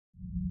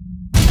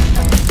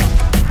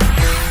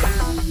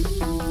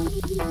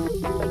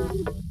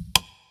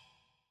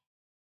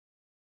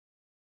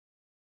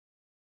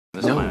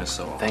This wine is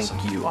so awesome.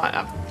 Thank you.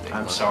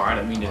 I'm sorry, I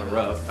didn't mean to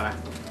interrupt.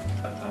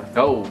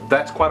 Oh,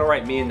 that's quite all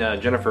right. Me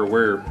and Jennifer,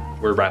 we're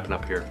wrapping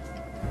up here.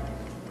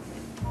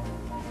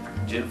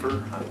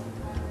 Jennifer?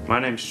 My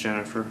name's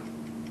Jennifer.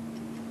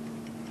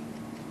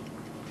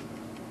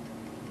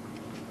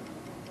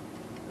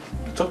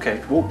 It's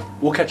okay.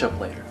 We'll catch up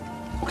later.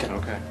 Okay.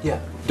 Okay. Yeah.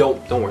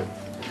 Don't worry.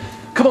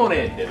 Come on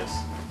in, Dennis.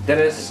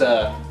 Dennis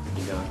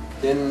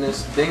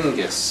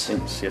Dingus.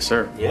 Yes,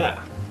 sir.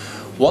 Yeah.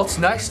 Well, it's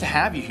nice to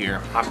have you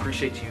here. I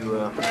appreciate you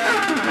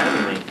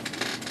having me.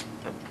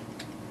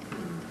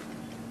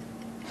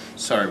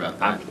 Sorry about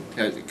that.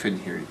 I couldn't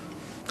hear you.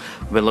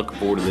 I've been looking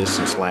forward to this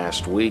since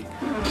last week.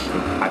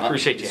 I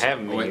appreciate you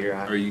having me here.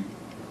 Are you?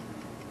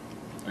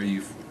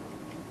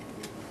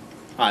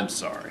 I'm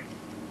sorry.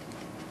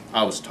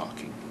 I was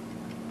talking.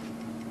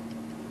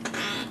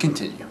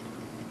 Continue.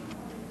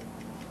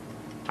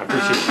 I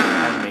appreciate you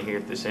having me here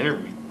at this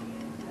interview.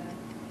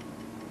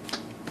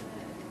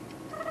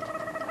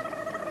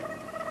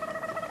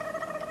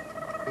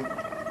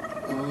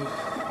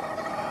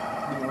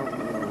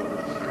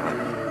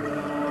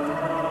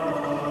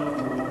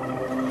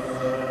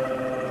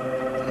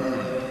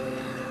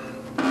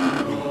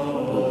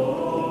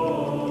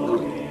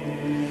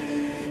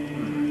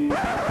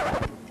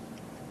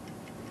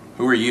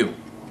 Who are you?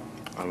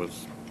 I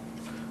was.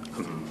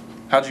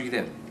 How'd you get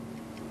in?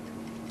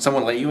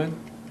 Someone let you in?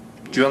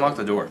 Did you unlock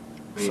the door?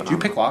 Did you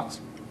pick locks?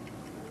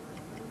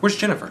 Where's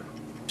Jennifer?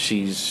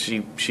 She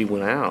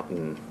went out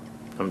and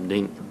I'm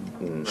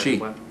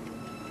She. Oh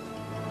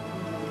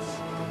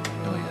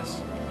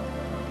yes.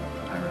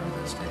 I remember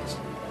those days.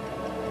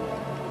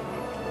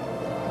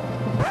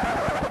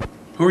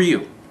 Who are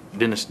you?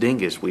 Dennis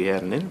Dingus. We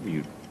had an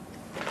interview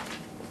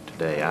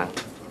today.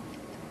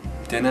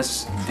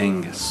 Dennis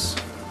Dingus.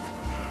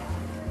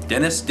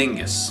 Dennis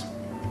Dingus.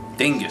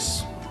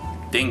 Dingus.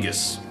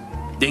 Dingus.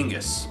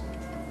 Dingus.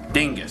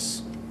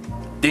 Dingus.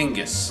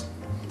 Dingus.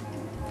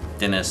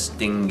 Dennis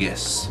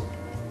Dingus.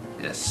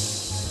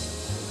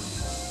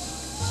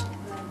 Yes.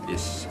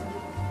 Yes.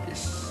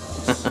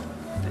 Yes.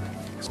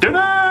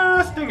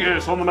 Dennis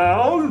Dingus on the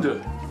mound.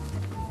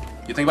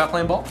 You think about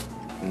playing ball?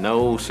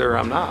 No, sir,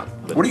 I'm not.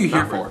 But What are you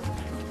here not for?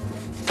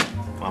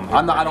 really.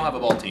 I'm not. I don't have a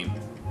ball team.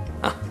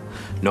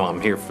 No,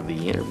 I'm here for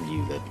the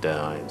interview that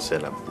I had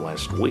set up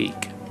last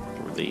week.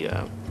 For the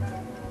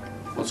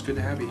Well, it's good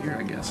to have you here,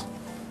 I guess.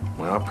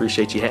 well, I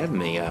appreciate you having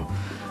me.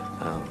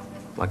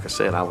 Like I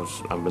said, I've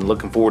been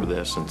looking forward to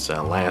this since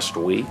last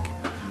week.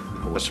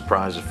 I was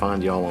surprised to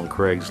find y'all on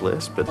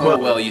Craigslist, but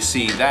Well, you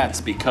see, that's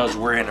because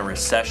we're in a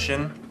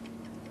recession.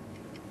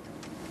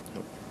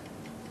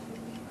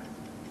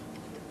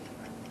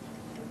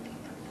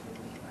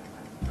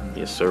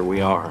 yes, sir,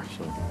 we are.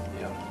 So.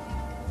 Yep.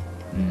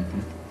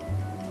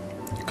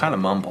 Mm-hmm. You kind of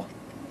mumble.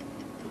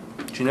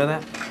 Did you know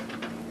that?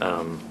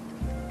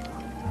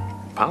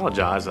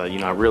 Apologize. I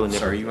really never.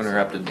 Sorry, you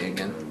interrupted me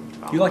again.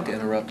 You like to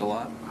interrupt a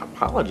lot. I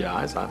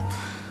apologize.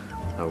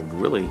 I would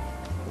really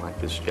like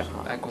this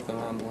job. Back with the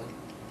mumbling.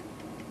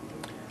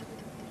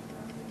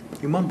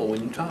 You mumble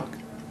when you talk.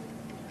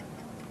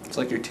 It's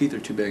like your teeth are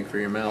too big for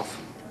your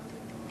mouth.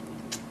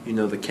 You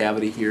know the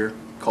cavity here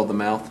called the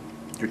mouth?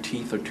 Your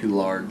teeth are too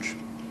large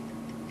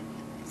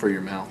for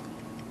your mouth.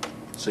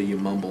 So you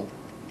mumble.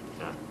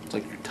 Yeah. It's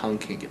like your tongue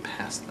can't get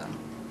past them.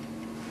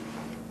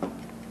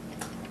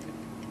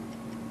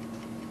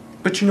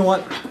 But you know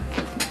what?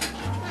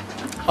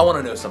 I want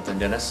to know something,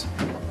 Dennis.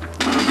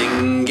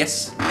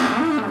 Dingus.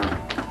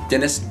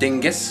 Dennis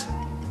Dingus.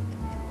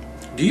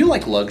 Do you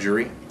like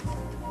luxury?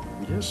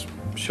 Yes,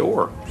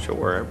 sure.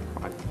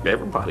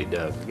 Everybody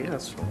does.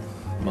 Yes.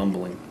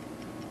 Mumbling.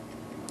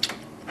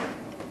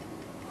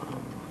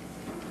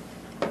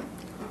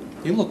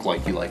 You look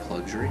like you like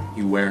luxury.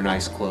 You wear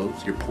nice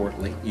clothes. You're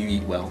portly. You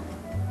eat well.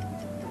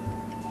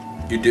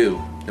 You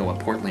do know what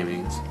portly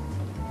means,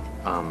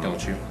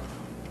 don't you?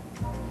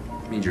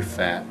 It means you're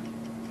fat,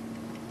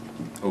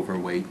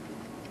 overweight,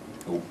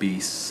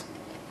 obese,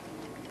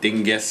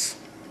 dingus,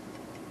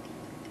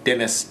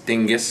 Dennis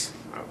Dingus,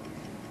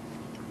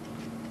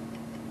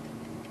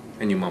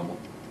 and you mumble.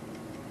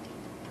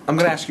 I'm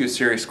gonna ask you a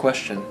serious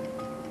question.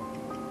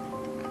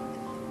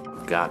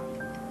 I've got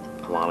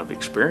a lot of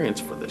experience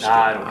for this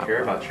I job. don't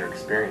care about your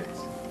experience.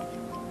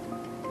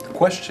 The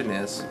question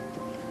is,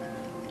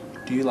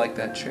 do you like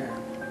that chair?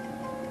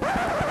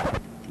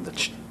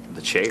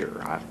 The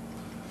chair.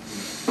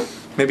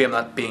 Maybe I'm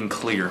not being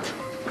clear.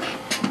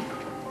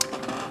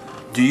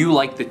 Do you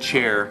like the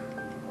chair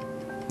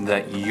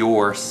that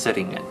you're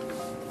sitting in?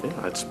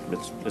 Yeah, it's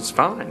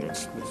fine.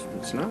 It's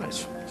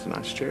nice. It's a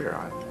nice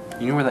chair.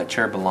 You know where that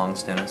chair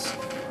belongs, Dennis?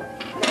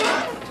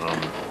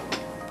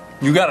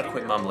 You gotta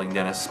quit mumbling,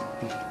 Dennis.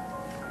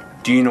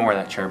 Do you know where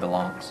that chair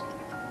belongs?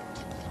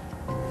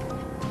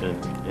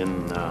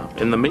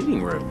 In the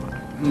meeting room.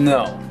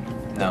 No,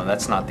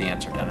 that's not the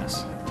answer,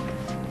 Dennis.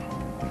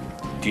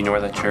 Do you know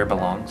where that chair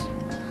belongs?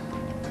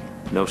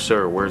 No,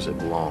 sir. Where does it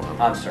belong?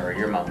 I'm sorry,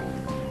 you're mumbling.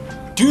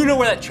 Do you know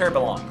where that chair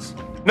belongs?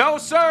 No,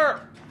 sir.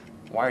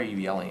 Why are you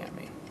yelling at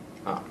me?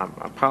 I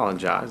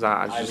apologize.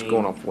 I was just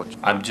going off what you...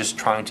 I'm just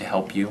trying to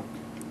help you,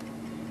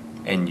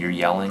 and you're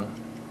yelling.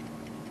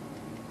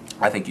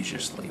 I think you should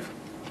just leave.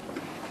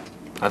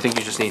 I think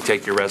you just need to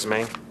take your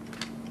resume,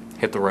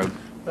 hit the road.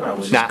 I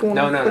was just going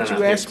off what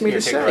you asked me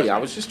to say. I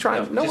was just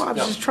trying to... No, I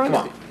was just trying to...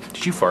 Come on.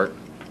 Did you fart?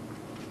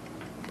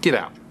 Get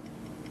out.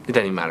 It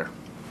doesn't even matter.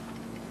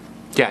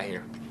 Get out of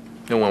here.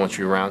 No one wants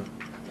you around.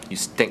 You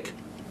stink.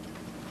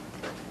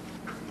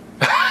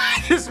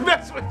 Just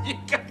mess with you.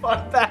 Come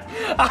on back.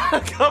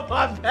 Come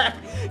on back.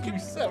 You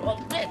son of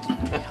a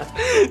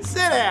bitch.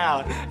 Sit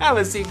down. Have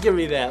a seat. Give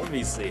me that. Let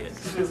me see it.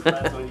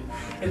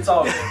 It's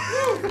all good.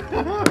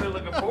 I've been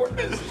looking forward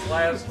to this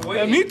last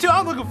week. Me too.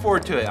 I'm looking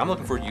forward to it. I'm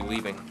looking forward to you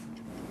leaving.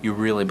 You're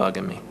really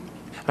bugging me.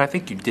 And I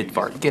think you did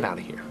fart. Get out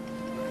of here.